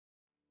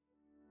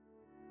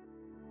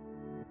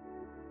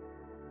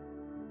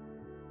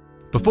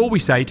Before we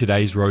say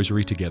today's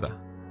rosary together,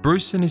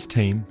 Bruce and his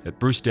team at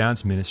Bruce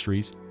Downs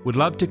Ministries would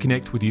love to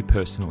connect with you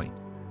personally.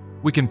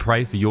 We can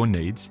pray for your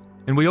needs,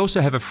 and we also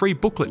have a free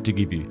booklet to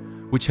give you,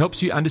 which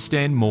helps you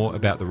understand more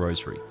about the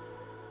rosary.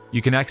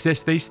 You can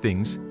access these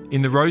things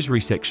in the rosary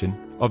section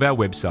of our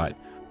website,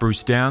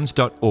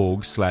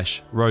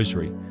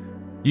 brucedowns.org/rosary.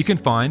 You can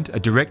find a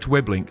direct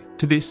web link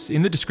to this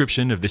in the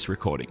description of this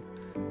recording.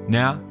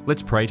 Now,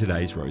 let's pray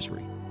today's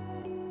rosary.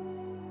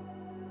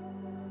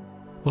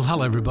 Well,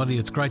 hello everybody,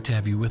 it's great to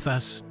have you with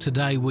us.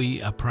 Today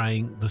we are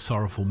praying the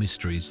Sorrowful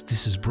Mysteries.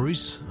 This is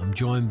Bruce, I'm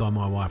joined by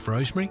my wife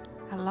Rosemary.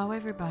 Hello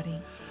everybody.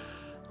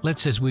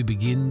 Let's, as we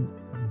begin,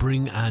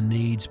 bring our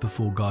needs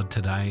before God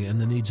today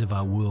and the needs of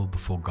our world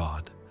before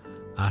God,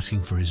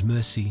 asking for His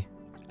mercy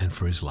and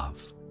for His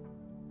love.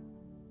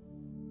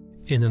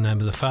 In the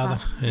name of the Father,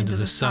 and of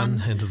the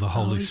Son, and of the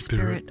Holy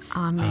Spirit.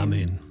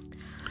 Amen.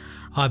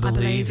 I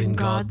believe in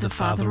God the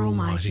Father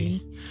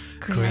Almighty,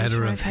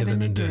 Creator of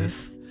heaven and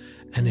earth,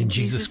 and in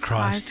Jesus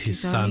Christ,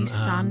 His only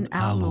Son,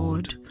 our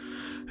Lord,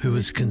 who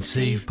was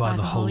conceived by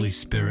the Holy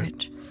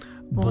Spirit,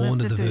 born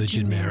of the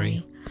Virgin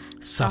Mary,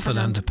 suffered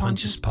under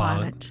Pontius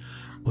Pilate,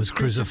 was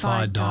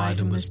crucified,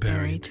 died, and was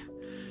buried.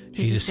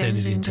 He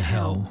descended into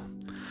hell.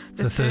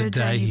 The third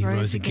day He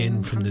rose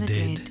again from the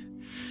dead.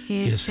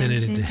 He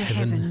ascended into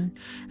heaven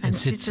and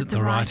sits at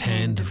the right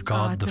hand of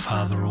God the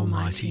Father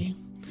Almighty.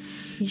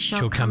 He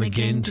shall come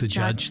again to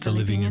judge the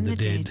living and the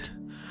dead.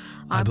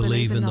 I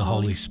believe in the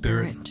Holy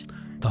Spirit,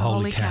 the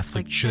Holy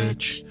Catholic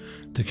Church,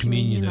 the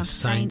communion of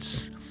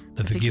saints,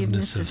 the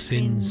forgiveness of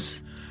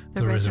sins,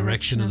 the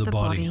resurrection of the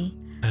body,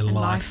 and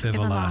life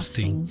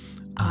everlasting.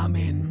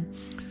 Amen.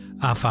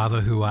 Our Father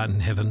who art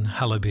in heaven,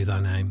 hallowed be thy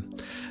name.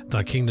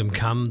 Thy kingdom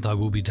come, thy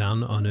will be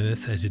done on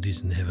earth as it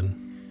is in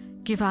heaven.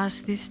 Give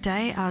us this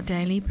day our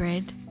daily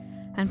bread,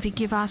 and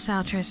forgive us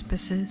our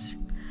trespasses,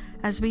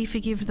 as we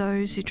forgive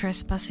those who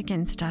trespass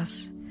against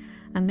us.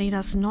 And lead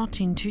us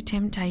not into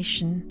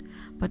temptation,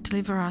 but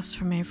deliver us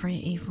from every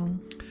evil.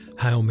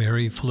 Hail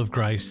Mary, full of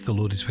grace, the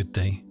Lord is with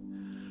thee.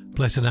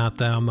 Blessed art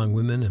thou among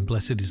women, and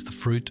blessed is the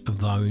fruit of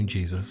thy womb,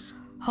 Jesus.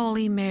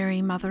 Holy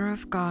Mary, Mother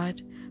of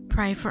God,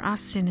 pray for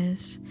us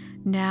sinners,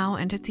 now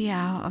and at the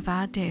hour of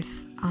our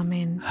death.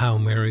 Amen. Hail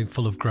Mary,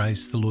 full of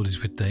grace, the Lord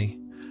is with thee.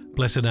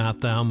 Blessed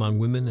art thou among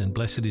women, and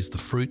blessed is the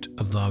fruit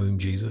of thy womb,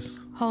 Jesus.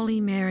 Holy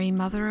Mary,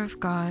 Mother of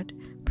God,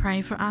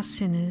 pray for us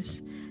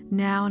sinners,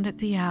 now and at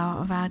the hour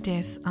of our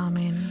death.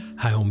 Amen.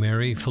 Hail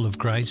Mary, full of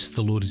grace,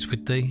 the Lord is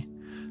with thee.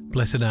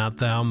 Blessed art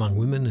thou among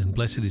women, and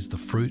blessed is the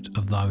fruit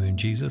of thy womb,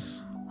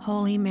 Jesus.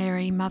 Holy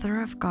Mary, Mother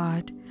of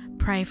God,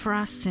 pray for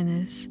us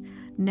sinners,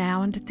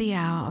 now and at the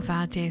hour of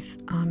our death.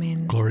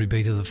 Amen. Glory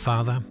be to the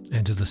Father,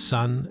 and to the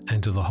Son,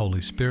 and to the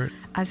Holy Spirit.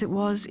 As it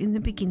was in the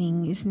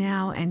beginning, is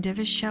now, and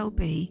ever shall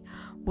be,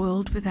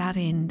 world without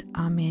end.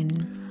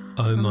 Amen.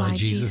 O my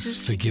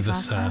Jesus, forgive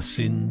us our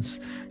sins,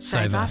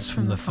 save us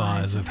from the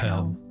fires of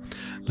hell.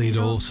 Lead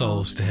all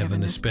souls to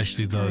heaven,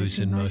 especially those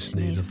in most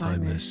need of thy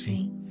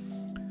mercy.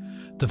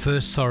 The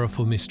first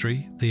sorrowful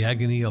mystery, the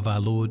agony of our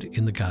Lord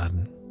in the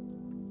garden.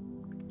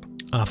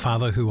 Our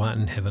Father who art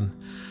in heaven,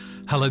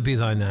 hallowed be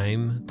thy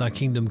name. Thy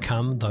kingdom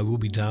come, thy will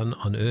be done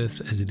on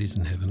earth as it is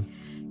in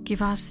heaven.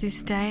 Give us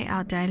this day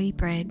our daily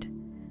bread,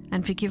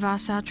 and forgive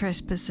us our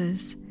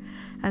trespasses,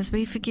 as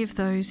we forgive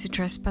those who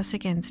trespass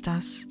against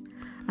us.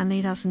 And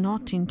lead us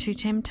not into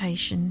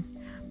temptation,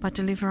 but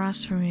deliver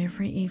us from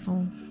every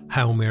evil.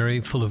 Hail Mary,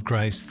 full of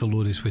grace, the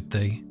Lord is with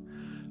thee.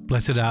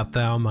 Blessed art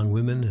thou among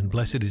women, and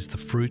blessed is the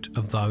fruit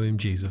of thy womb,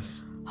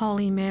 Jesus.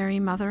 Holy Mary,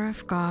 Mother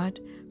of God,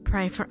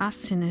 pray for us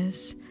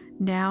sinners,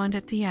 now and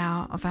at the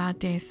hour of our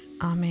death.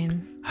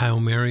 Amen. Hail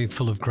Mary,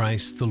 full of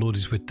grace, the Lord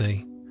is with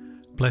thee.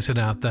 Blessed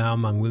art thou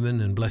among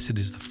women, and blessed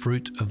is the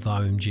fruit of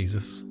thy womb,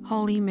 Jesus.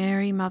 Holy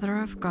Mary, Mother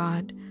of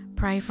God,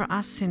 pray for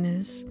us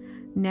sinners,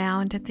 now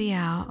and at the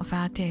hour of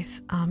our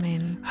death.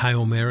 Amen.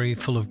 Hail Mary,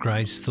 full of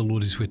grace, the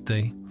Lord is with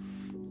thee.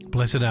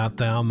 Blessed art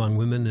thou among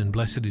women, and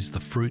blessed is the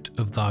fruit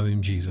of thy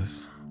womb,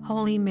 Jesus.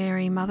 Holy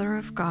Mary, Mother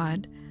of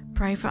God,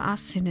 pray for us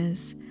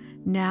sinners,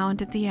 now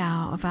and at the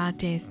hour of our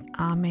death.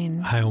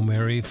 Amen. Hail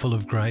Mary, full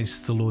of grace,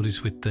 the Lord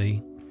is with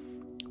thee.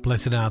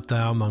 Blessed art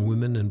thou among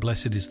women, and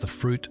blessed is the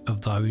fruit of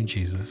thy womb,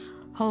 Jesus.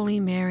 Holy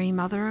Mary,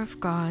 Mother of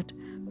God,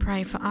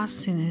 pray for us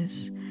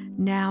sinners,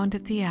 now and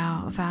at the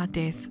hour of our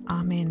death.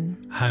 Amen.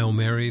 Hail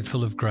Mary,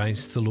 full of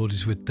grace, the Lord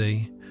is with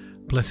thee.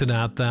 Blessed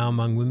art thou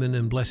among women,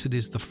 and blessed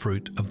is the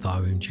fruit of thy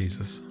womb,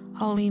 Jesus.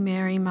 Holy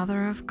Mary,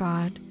 Mother of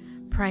God,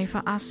 pray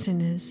for us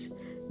sinners,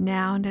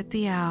 now and at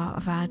the hour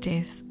of our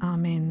death.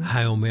 Amen.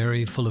 Hail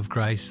Mary, full of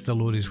grace, the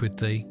Lord is with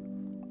thee.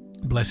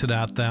 Blessed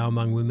art thou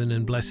among women,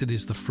 and blessed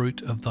is the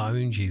fruit of thy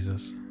womb,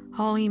 Jesus.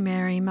 Holy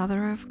Mary,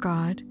 Mother of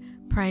God,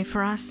 pray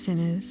for us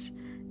sinners,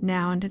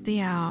 now and at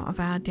the hour of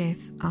our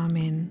death.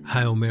 Amen.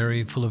 Hail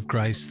Mary, full of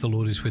grace, the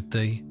Lord is with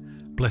thee.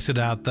 Blessed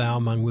art thou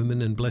among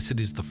women, and blessed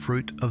is the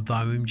fruit of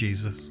thy womb,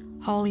 Jesus.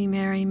 Holy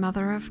Mary,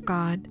 Mother of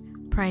God,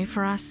 pray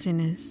for us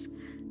sinners,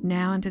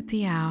 now and at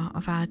the hour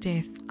of our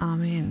death.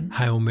 Amen.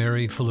 Hail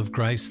Mary, full of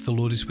grace, the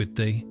Lord is with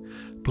thee.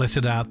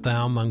 Blessed art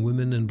thou among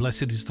women, and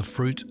blessed is the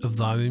fruit of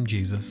thy womb,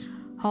 Jesus.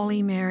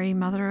 Holy Mary,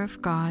 Mother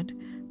of God,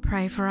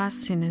 pray for us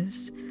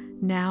sinners,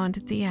 now and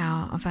at the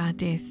hour of our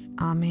death.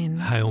 Amen.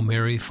 Hail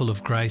Mary, full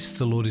of grace,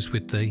 the Lord is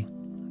with thee.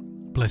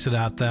 Blessed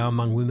art thou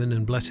among women,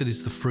 and blessed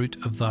is the fruit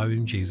of thy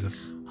womb,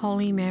 Jesus.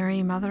 Holy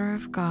Mary, Mother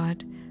of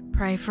God,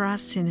 pray for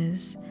us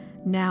sinners,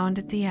 now and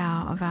at the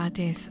hour of our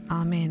death.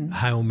 Amen.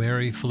 Hail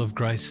Mary, full of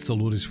grace, the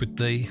Lord is with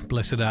thee.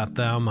 Blessed art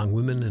thou among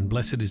women, and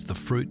blessed is the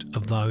fruit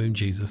of thy womb,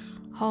 Jesus.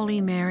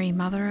 Holy Mary,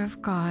 Mother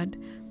of God,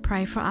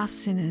 pray for us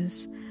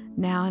sinners,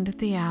 now and at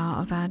the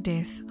hour of our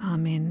death.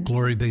 Amen.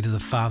 Glory be to the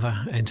Father,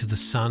 and to the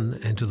Son,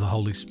 and to the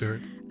Holy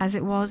Spirit. As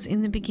it was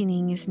in the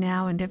beginning, is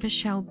now, and ever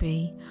shall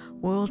be,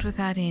 world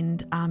without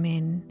end.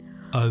 Amen.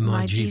 O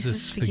my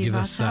Jesus, forgive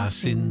us our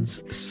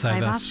sins,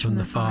 save us from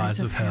the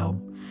fires of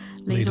hell.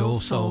 Lead all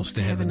souls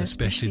to heaven,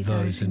 especially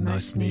those in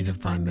most need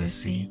of thy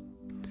mercy.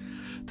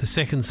 The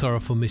second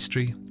sorrowful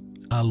mystery,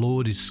 our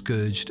Lord is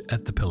scourged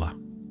at the pillar.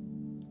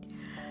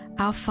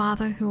 Our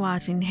Father, who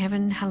art in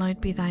heaven,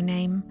 hallowed be thy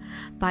name.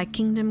 Thy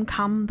kingdom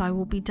come, thy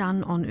will be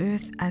done on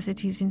earth as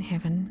it is in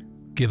heaven.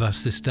 Give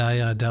us this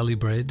day our daily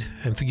bread,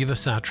 and forgive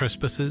us our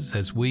trespasses,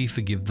 as we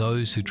forgive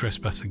those who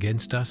trespass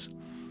against us.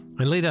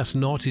 And lead us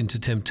not into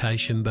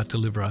temptation, but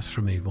deliver us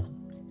from evil.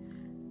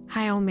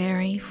 Hail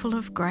Mary, full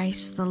of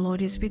grace, the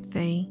Lord is with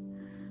thee.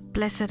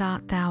 Blessed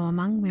art thou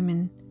among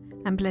women,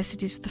 and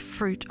blessed is the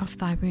fruit of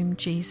thy womb,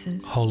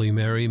 Jesus. Holy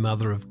Mary,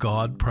 Mother of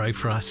God, pray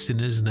for us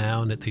sinners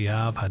now and at the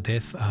hour of our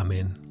death.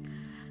 Amen.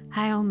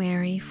 Hail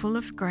Mary, full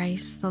of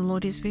grace, the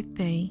Lord is with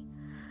thee.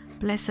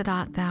 Blessed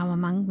art thou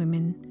among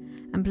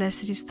women, and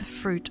blessed is the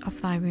fruit of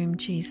thy womb,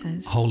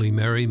 Jesus. Holy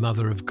Mary,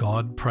 Mother of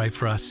God, pray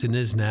for us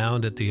sinners now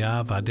and at the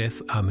hour of our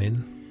death.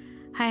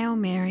 Amen. Hail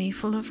Mary,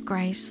 full of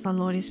grace, the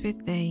Lord is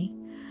with thee.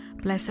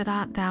 Blessed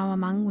art thou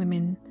among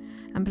women,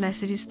 and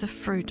blessed is the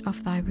fruit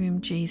of thy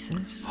womb,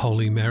 Jesus.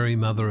 Holy Mary,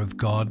 Mother of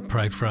God,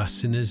 pray for us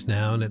sinners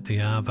now and at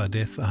the hour of our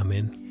death.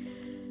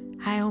 Amen.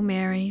 Hail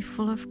Mary,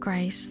 full of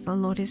grace, the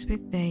Lord is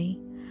with thee.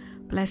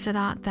 Blessed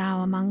art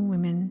thou among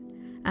women,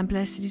 and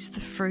blessed is the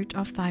fruit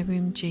of thy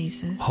womb,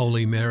 Jesus.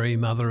 Holy Mary,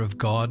 Mother of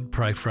God,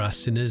 pray for us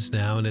sinners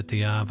now and at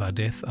the hour of our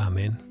death.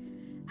 Amen.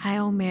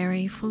 Hail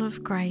Mary, full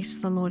of grace,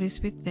 the Lord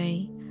is with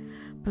thee.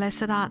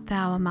 Blessed art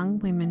thou among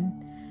women,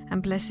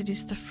 and blessed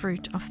is the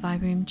fruit of thy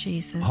womb,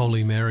 Jesus.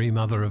 Holy Mary,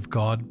 Mother of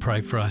God, pray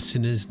for us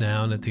sinners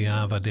now and at the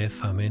hour of our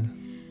death.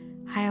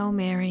 Amen. Hail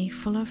Mary,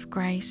 full of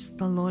grace,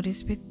 the Lord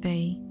is with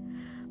thee.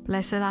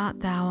 Blessed art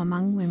thou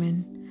among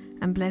women,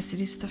 and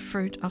blessed is the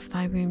fruit of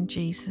thy womb,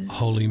 Jesus.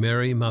 Holy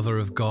Mary, Mother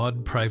of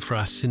God, pray for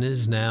us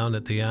sinners now and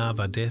at the hour of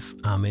our death.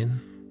 Amen.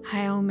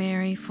 Hail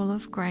Mary, full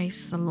of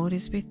grace, the Lord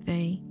is with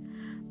thee.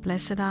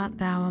 Blessed art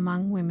thou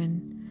among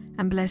women,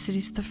 and blessed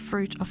is the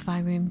fruit of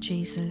thy womb,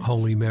 Jesus.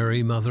 Holy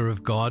Mary, Mother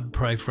of God,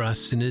 pray for us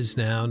sinners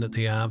now and at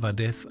the hour of our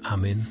death.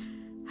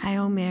 Amen.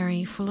 Hail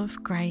Mary, full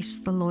of grace,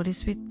 the Lord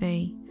is with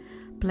thee.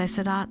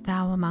 Blessed art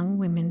thou among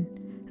women,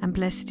 and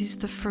blessed is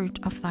the fruit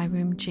of thy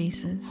womb,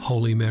 Jesus.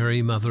 Holy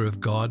Mary, Mother of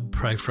God,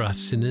 pray for us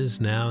sinners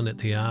now and at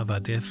the hour of our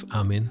death.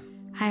 Amen.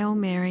 Hail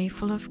Mary,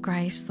 full of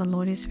grace, the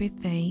Lord is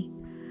with thee.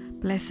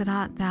 Blessed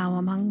art thou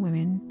among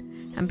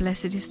women, and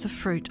blessed is the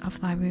fruit of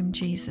thy womb,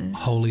 Jesus.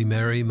 Holy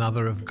Mary,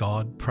 Mother of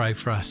God, pray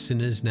for us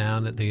sinners now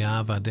and at the hour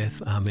of our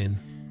death. Amen.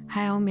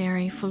 Hail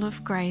Mary, full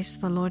of grace,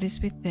 the Lord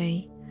is with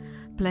thee.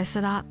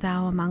 Blessed art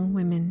thou among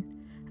women,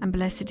 and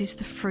blessed is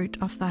the fruit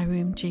of thy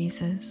womb,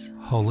 Jesus.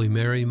 Holy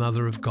Mary,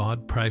 Mother of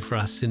God, pray for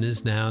us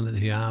sinners now and at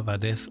the hour of our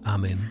death.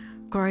 Amen.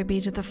 Glory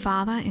be to the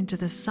Father, and to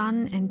the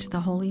Son, and to the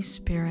Holy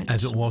Spirit.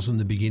 As it was in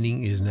the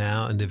beginning, is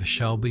now, and ever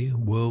shall be,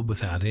 world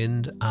without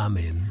end.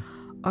 Amen.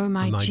 O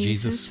my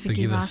Jesus,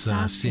 forgive us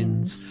our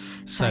sins,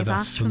 save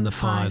us from the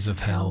fires of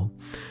hell.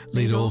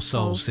 Lead all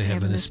souls to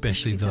heaven,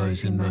 especially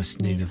those in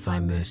most need of thy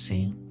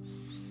mercy.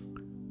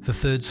 The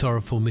third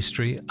sorrowful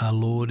mystery, our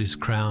Lord is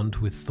crowned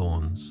with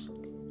thorns.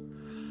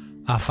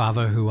 Our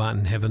Father, who art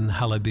in heaven,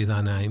 hallowed be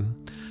thy name.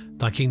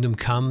 Thy kingdom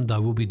come, thy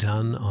will be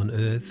done on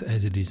earth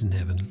as it is in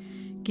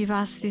heaven. Give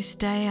us this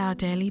day our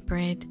daily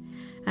bread,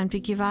 and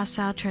forgive us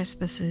our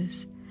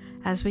trespasses,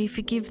 as we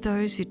forgive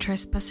those who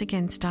trespass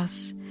against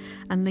us.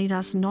 And lead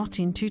us not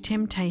into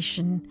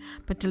temptation,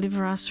 but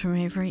deliver us from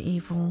every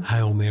evil.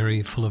 Hail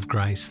Mary, full of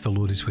grace, the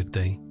Lord is with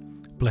thee.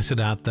 Blessed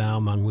art thou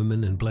among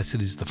women, and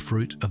blessed is the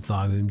fruit of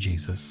thy womb,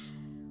 Jesus.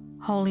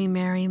 Holy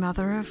Mary,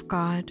 Mother of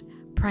God,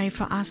 pray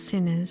for us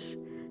sinners,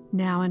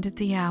 now and at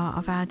the hour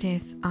of our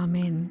death.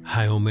 Amen.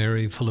 Hail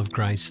Mary, full of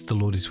grace, the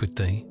Lord is with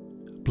thee.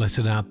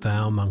 Blessed art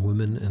thou among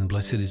women, and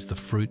blessed is the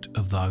fruit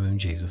of thy womb,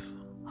 Jesus.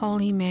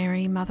 Holy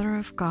Mary, Mother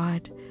of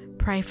God,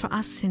 pray for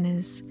us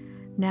sinners,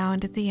 now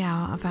and at the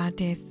hour of our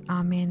death.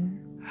 Amen.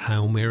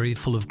 Hail Mary,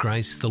 full of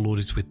grace, the Lord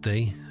is with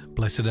thee.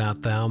 Blessed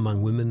art thou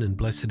among women, and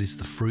blessed is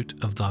the fruit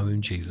of thy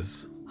womb,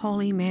 Jesus.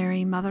 Holy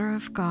Mary, Mother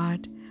of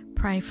God,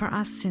 pray for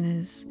us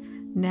sinners,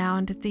 now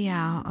and at the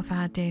hour of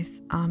our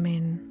death.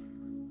 Amen.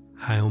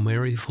 Hail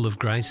Mary, full of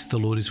grace, the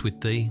Lord is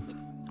with thee.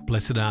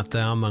 Blessed art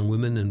thou among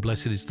women, and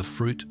blessed is the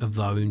fruit of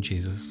thy womb,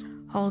 Jesus.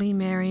 Holy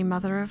Mary,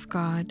 Mother of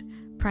God,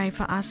 pray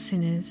for us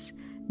sinners,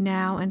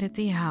 now and at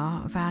the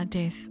hour of our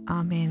death.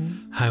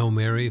 Amen. Hail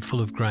Mary,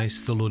 full of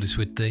grace, the Lord is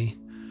with thee.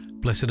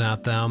 Blessed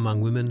art thou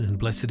among women, and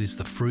blessed is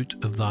the fruit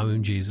of thy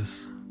womb,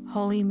 Jesus.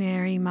 Holy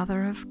Mary,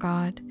 Mother of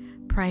God,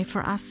 pray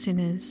for us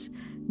sinners,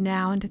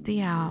 now and at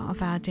the hour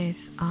of our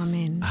death.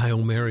 Amen.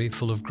 Hail Mary,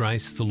 full of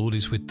grace, the Lord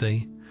is with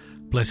thee.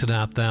 Blessed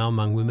art thou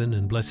among women,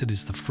 and blessed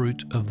is the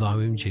fruit of thy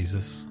womb,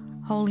 Jesus.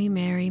 Holy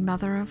Mary,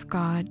 Mother of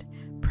God,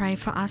 pray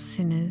for us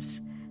sinners,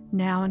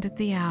 now and at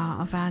the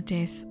hour of our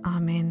death.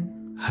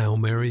 Amen. Hail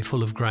Mary,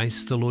 full of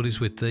grace, the Lord is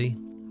with thee.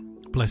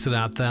 Blessed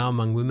art thou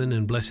among women,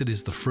 and blessed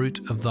is the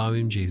fruit of thy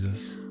womb,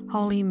 Jesus.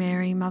 Holy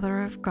Mary,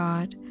 Mother of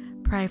God,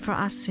 pray for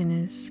us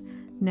sinners,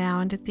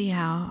 now and at the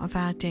hour of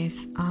our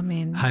death.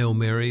 Amen. Hail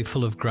Mary,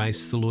 full of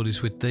grace, the Lord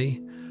is with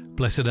thee.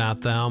 Blessed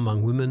art thou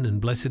among women,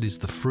 and blessed is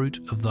the fruit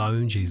of thy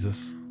womb,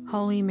 Jesus.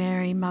 Holy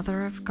Mary,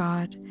 Mother of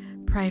God,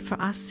 pray for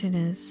us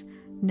sinners,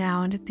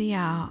 now and at the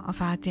hour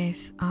of our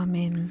death.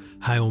 Amen.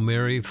 Hail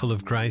Mary, full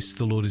of grace,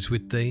 the Lord is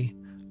with thee.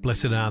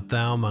 Blessed art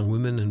thou among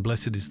women, and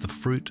blessed is the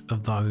fruit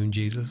of thy womb,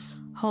 Jesus.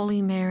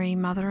 Holy Mary,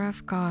 Mother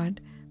of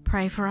God,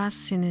 pray for us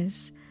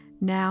sinners,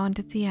 now and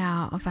at the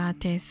hour of our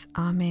death.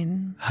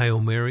 Amen. Hail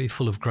Mary,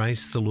 full of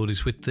grace, the Lord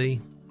is with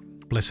thee.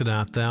 Blessed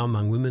art thou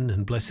among women,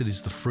 and blessed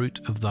is the fruit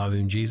of thy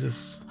womb,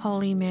 Jesus.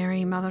 Holy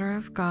Mary, Mother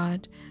of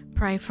God,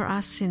 pray for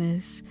us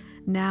sinners,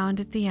 now and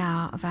at the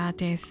hour of our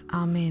death.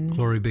 Amen.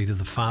 Glory be to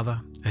the Father,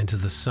 and to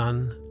the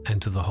Son,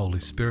 and to the Holy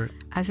Spirit.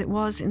 As it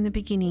was in the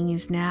beginning,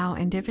 is now,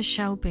 and ever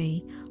shall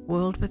be,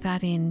 world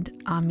without end.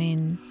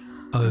 Amen.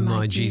 O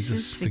my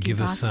Jesus,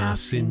 forgive us our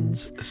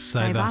sins,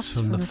 save us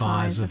from the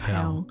fires of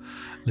hell.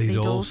 Lead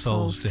all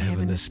souls to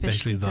heaven,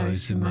 especially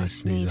those who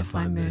most need of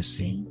thy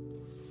mercy.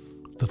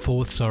 The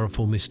fourth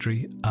sorrowful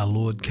mystery, our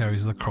Lord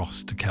carries the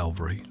cross to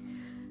Calvary.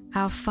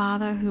 Our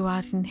Father, who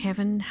art in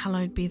heaven,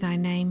 hallowed be thy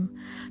name.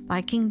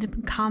 Thy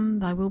kingdom come,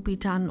 thy will be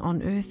done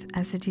on earth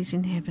as it is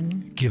in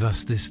heaven. Give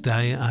us this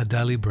day our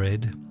daily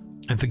bread,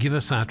 and forgive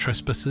us our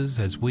trespasses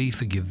as we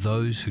forgive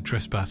those who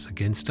trespass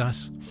against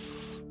us.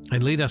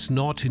 And lead us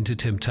not into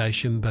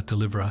temptation, but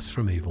deliver us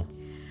from evil.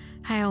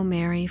 Hail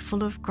Mary,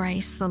 full of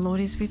grace, the Lord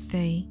is with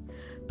thee.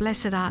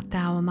 Blessed art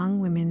thou among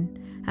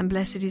women, and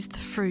blessed is the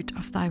fruit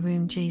of thy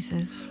womb,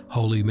 Jesus.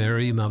 Holy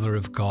Mary, Mother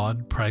of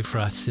God, pray for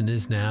us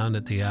sinners now and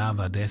at the hour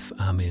of our death.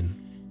 Amen.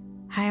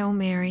 Hail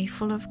Mary,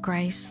 full of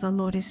grace, the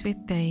Lord is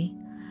with thee.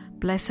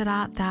 Blessed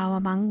art thou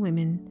among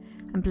women,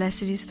 and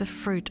blessed is the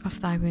fruit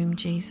of thy womb,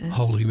 Jesus.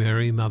 Holy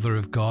Mary, Mother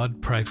of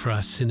God, pray for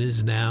us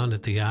sinners now and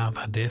at the hour of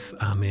our death.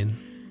 Amen.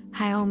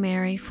 Hail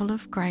Mary, full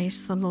of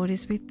grace, the Lord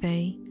is with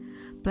thee.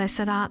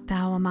 Blessed art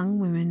thou among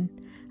women,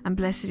 and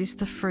blessed is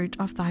the fruit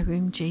of thy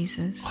womb,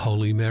 Jesus.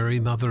 Holy Mary,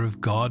 Mother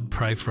of God,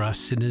 pray for us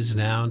sinners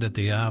now and at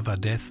the hour of our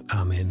death.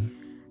 Amen.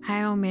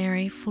 Hail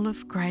Mary, full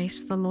of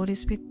grace, the Lord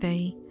is with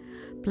thee.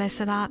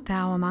 Blessed art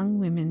thou among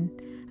women,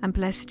 and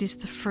blessed is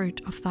the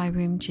fruit of thy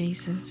womb,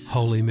 Jesus.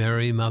 Holy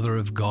Mary, Mother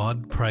of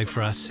God, pray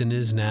for us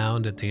sinners now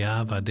and at the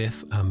hour of our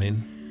death.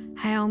 Amen.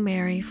 Hail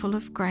Mary, full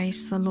of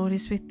grace, the Lord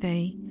is with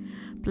thee.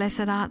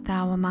 Blessed art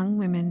thou among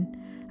women,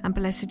 and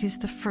blessed is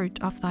the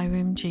fruit of thy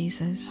womb,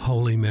 Jesus.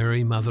 Holy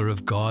Mary, Mother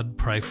of God,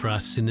 pray for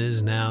us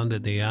sinners now and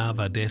at the hour of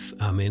our death.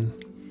 Amen.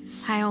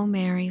 Hail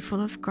Mary,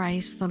 full of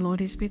grace, the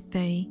Lord is with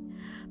thee.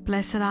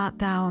 Blessed art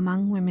thou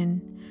among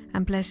women,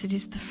 and blessed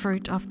is the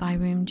fruit of thy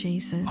womb,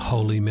 Jesus.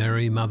 Holy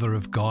Mary, Mother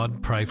of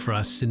God, pray for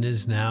us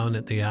sinners now and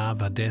at the hour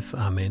of our death.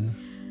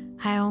 Amen.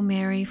 Hail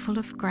Mary, full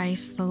of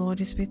grace, the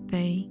Lord is with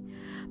thee.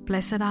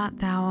 Blessed art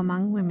thou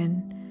among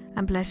women,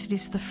 and blessed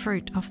is the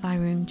fruit of thy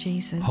womb,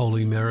 Jesus.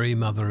 Holy Mary,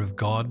 Mother of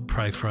God,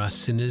 pray for us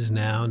sinners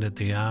now and at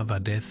the hour of our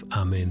death.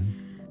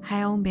 Amen.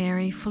 Hail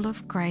Mary, full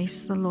of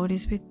grace, the Lord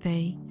is with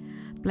thee.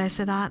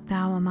 Blessed art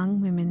thou among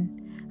women,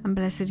 and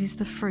blessed is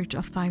the fruit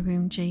of thy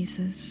womb,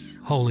 Jesus.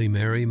 Holy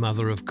Mary,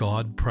 Mother of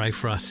God, pray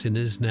for us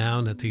sinners now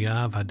and at the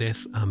hour of our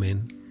death.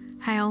 Amen.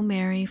 Hail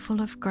Mary,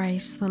 full of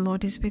grace, the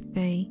Lord is with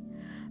thee.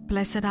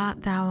 Blessed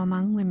art thou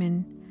among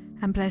women,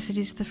 and blessed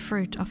is the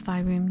fruit of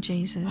thy womb,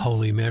 Jesus.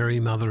 Holy Mary,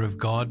 Mother of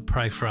God,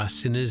 pray for us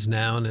sinners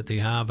now and at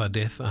the hour of our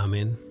death.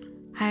 Amen.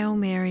 Hail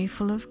Mary,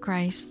 full of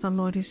grace, the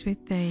Lord is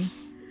with thee.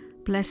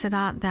 Blessed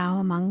art thou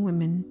among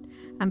women,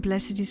 and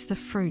blessed is the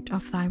fruit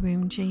of thy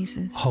womb,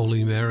 Jesus.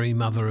 Holy Mary,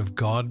 Mother of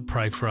God,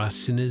 pray for us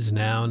sinners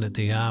now and at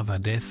the hour of our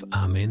death.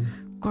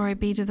 Amen. Glory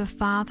be to the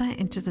Father,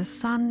 and to the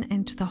Son,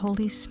 and to the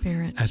Holy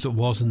Spirit. As it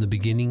was in the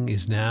beginning,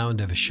 is now, and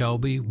ever shall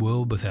be,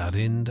 world without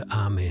end.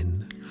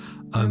 Amen.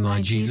 O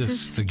my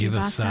Jesus, forgive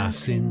us our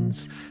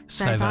sins,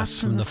 save us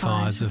from the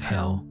fires of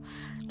hell.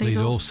 Lead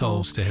all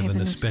souls to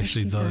heaven,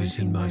 especially those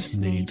in most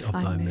need of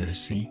thy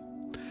mercy.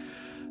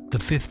 The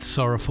fifth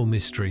sorrowful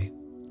mystery,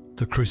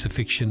 the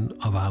crucifixion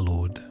of our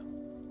Lord.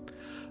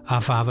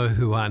 Our Father,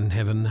 who art in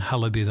heaven,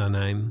 hallowed be thy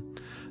name.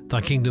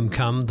 Thy kingdom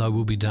come, thy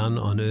will be done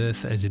on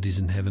earth as it is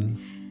in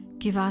heaven.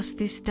 Give us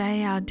this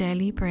day our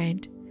daily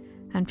bread,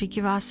 and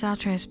forgive us our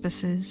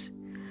trespasses,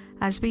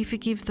 as we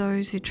forgive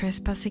those who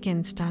trespass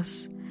against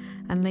us.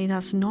 and lead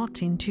us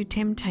not into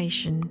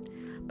temptation,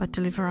 but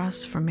deliver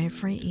us from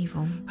every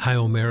evil.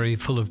 Hail Mary,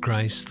 full of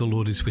grace, the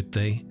Lord is with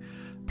thee.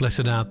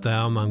 Blessed art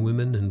thou among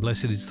women, and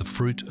blessed is the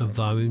fruit of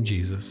thy womb,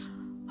 Jesus.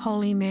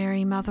 Holy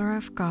Mary, Mother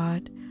of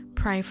God,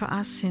 pray for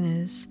us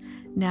sinners,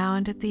 now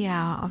and at the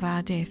hour of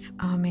our death.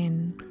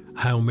 Amen.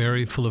 Hail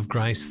Mary, full of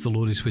grace, the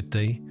Lord is with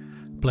thee.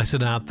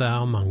 Blessed art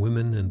thou among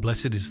women, and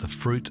blessed is the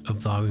fruit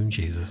of thy womb,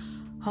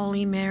 Jesus.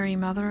 Holy Mary,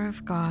 Mother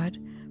of God,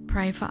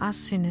 pray for us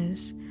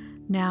sinners,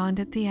 now and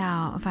at the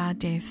hour of our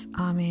death.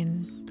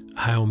 Amen.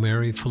 Hail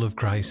Mary, full of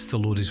grace, the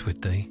Lord is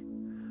with thee.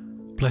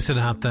 Blessed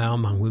art thou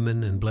among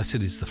women, and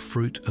blessed is the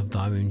fruit of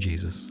thy womb,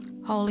 Jesus.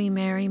 Holy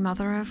Mary,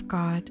 Mother of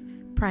God,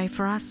 pray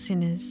for us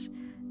sinners,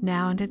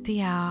 now and at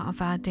the hour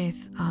of our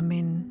death.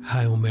 Amen.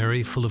 Hail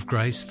Mary, full of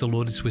grace, the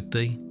Lord is with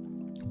thee.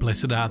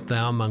 Blessed art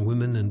thou among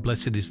women, and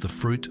blessed is the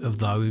fruit of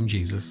thy womb,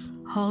 Jesus.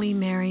 Holy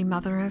Mary,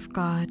 Mother of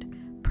God,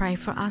 pray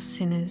for us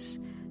sinners,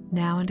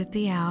 now and at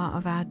the hour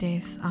of our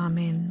death.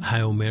 Amen.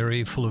 Hail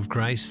Mary, full of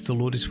grace, the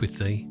Lord is with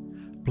thee.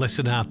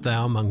 Blessed art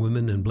thou among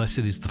women, and blessed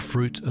is the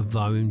fruit of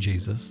thy womb,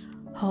 Jesus.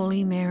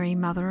 Holy Mary,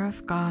 Mother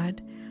of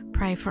God,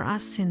 pray for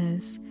us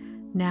sinners,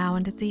 now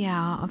and at the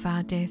hour of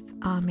our death.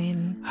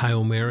 Amen.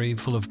 Hail Mary,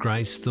 full of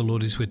grace, the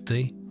Lord is with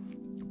thee.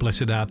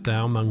 Blessed art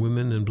thou among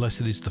women, and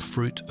blessed is the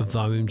fruit of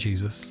thy womb,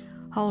 Jesus.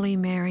 Holy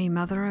Mary,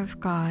 Mother of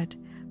God,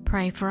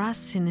 pray for us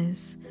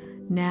sinners,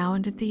 now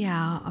and at the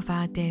hour of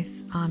our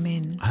death.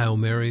 Amen. Hail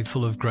Mary,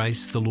 full of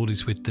grace, the Lord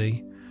is with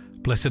thee.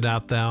 Blessed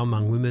art thou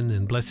among women,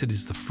 and blessed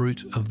is the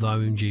fruit of thy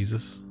womb,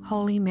 Jesus.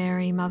 Holy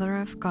Mary, Mother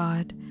of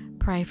God,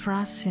 pray for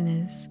us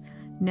sinners,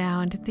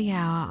 now and at the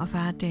hour of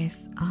our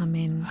death.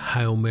 Amen.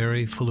 Hail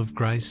Mary, full of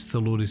grace,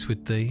 the Lord is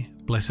with thee.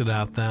 Blessed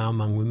art thou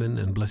among women,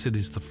 and blessed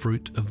is the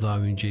fruit of thy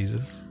womb,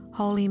 Jesus.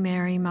 Holy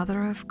Mary,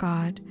 Mother of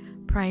God,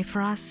 pray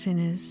for us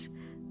sinners,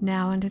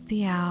 now and at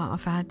the hour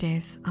of our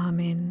death.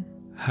 Amen.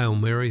 Hail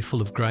Mary,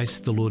 full of grace,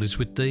 the Lord is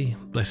with thee.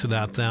 Blessed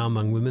art thou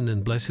among women,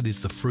 and blessed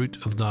is the fruit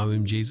of thy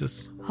womb,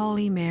 Jesus.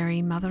 Holy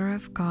Mary, Mother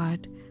of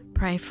God,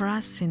 pray for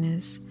us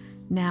sinners,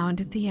 now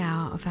and at the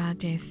hour of our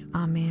death.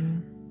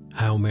 Amen.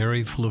 Hail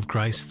Mary, full of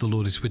grace, the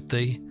Lord is with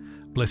thee.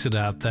 Blessed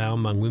art thou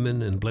among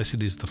women, and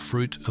blessed is the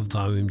fruit of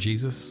thy womb,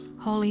 Jesus.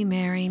 Holy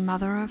Mary,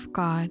 Mother of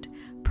God,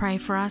 pray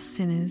for us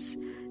sinners,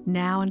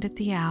 now and at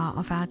the hour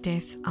of our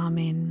death.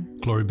 Amen.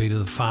 Glory be to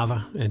the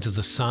Father, and to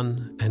the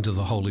Son, and to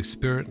the Holy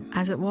Spirit.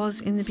 As it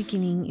was in the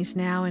beginning, is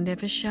now, and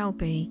ever shall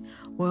be,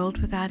 world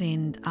without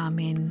end.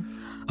 Amen.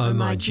 O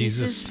my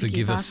Jesus,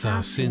 forgive us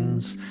our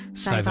sins,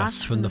 save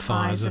us from the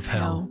fires of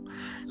hell.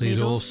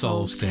 Lead all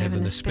souls to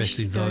heaven,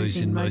 especially those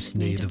in most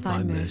need of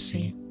thy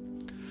mercy.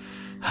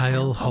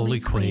 Hail, Holy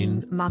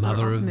Queen,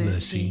 Mother of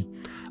Mercy,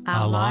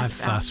 our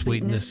life, our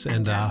sweetness,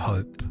 and our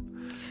hope.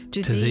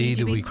 To thee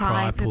do we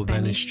cry, poor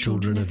banished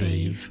children of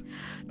Eve.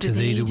 To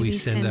thee do we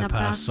send up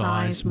our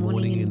sighs,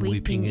 mourning and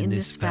weeping in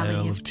this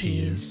valley of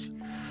tears.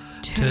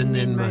 Turn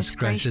then, most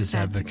gracious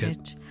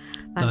Advocate,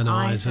 thine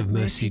eyes of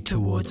mercy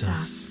towards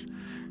us,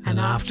 and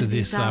after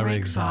this our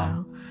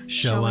exile,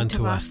 show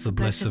unto us the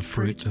blessed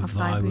fruit of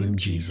thy womb,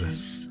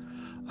 Jesus.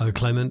 O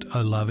clement,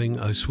 O loving,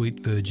 O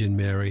sweet Virgin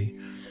Mary,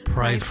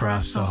 pray for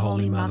us, O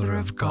Holy Mother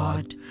of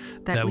God,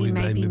 that we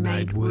may be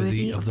made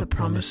worthy of the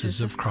promises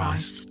of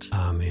Christ.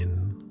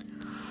 Amen.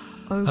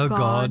 O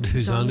God,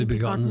 whose only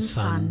begotten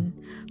Son,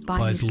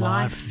 by his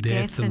life,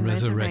 death, and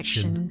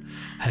resurrection,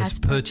 has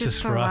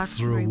purchased for us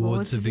the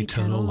rewards of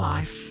eternal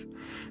life,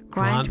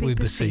 grant, we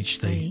beseech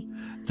thee,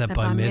 that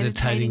by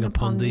meditating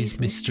upon these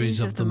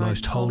mysteries of the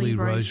most holy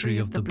rosary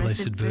of the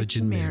Blessed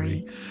Virgin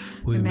Mary,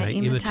 we may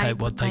imitate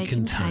what they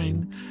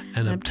contain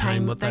and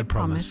obtain what they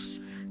promise,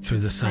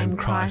 through the same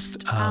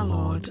Christ our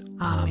Lord.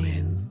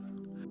 Amen.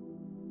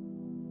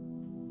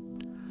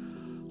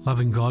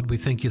 Loving God, we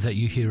thank you that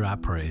you hear our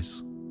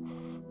prayers.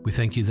 We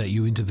thank you that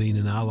you intervene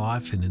in our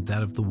life and in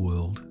that of the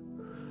world.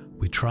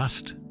 We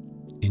trust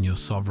in your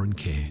sovereign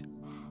care.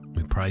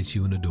 We praise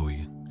you and adore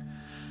you.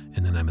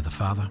 In the name of the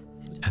Father,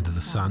 and of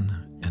the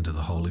Son, and of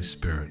the Holy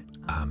Spirit.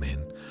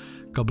 Amen.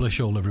 God bless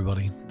you all,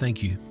 everybody.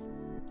 Thank you.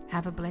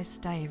 Have a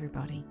blessed day,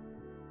 everybody.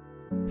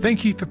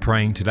 Thank you for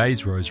praying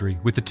today's rosary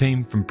with the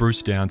team from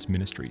Bruce Downs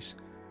Ministries.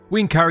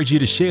 We encourage you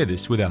to share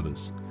this with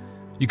others.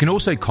 You can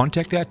also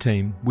contact our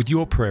team with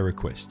your prayer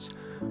requests,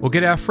 or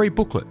get our free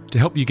booklet to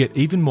help you get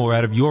even more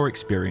out of your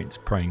experience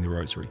praying the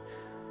rosary.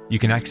 You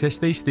can access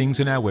these things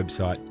on our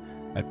website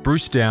at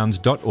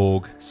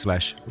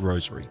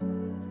brucedowns.org/rosary.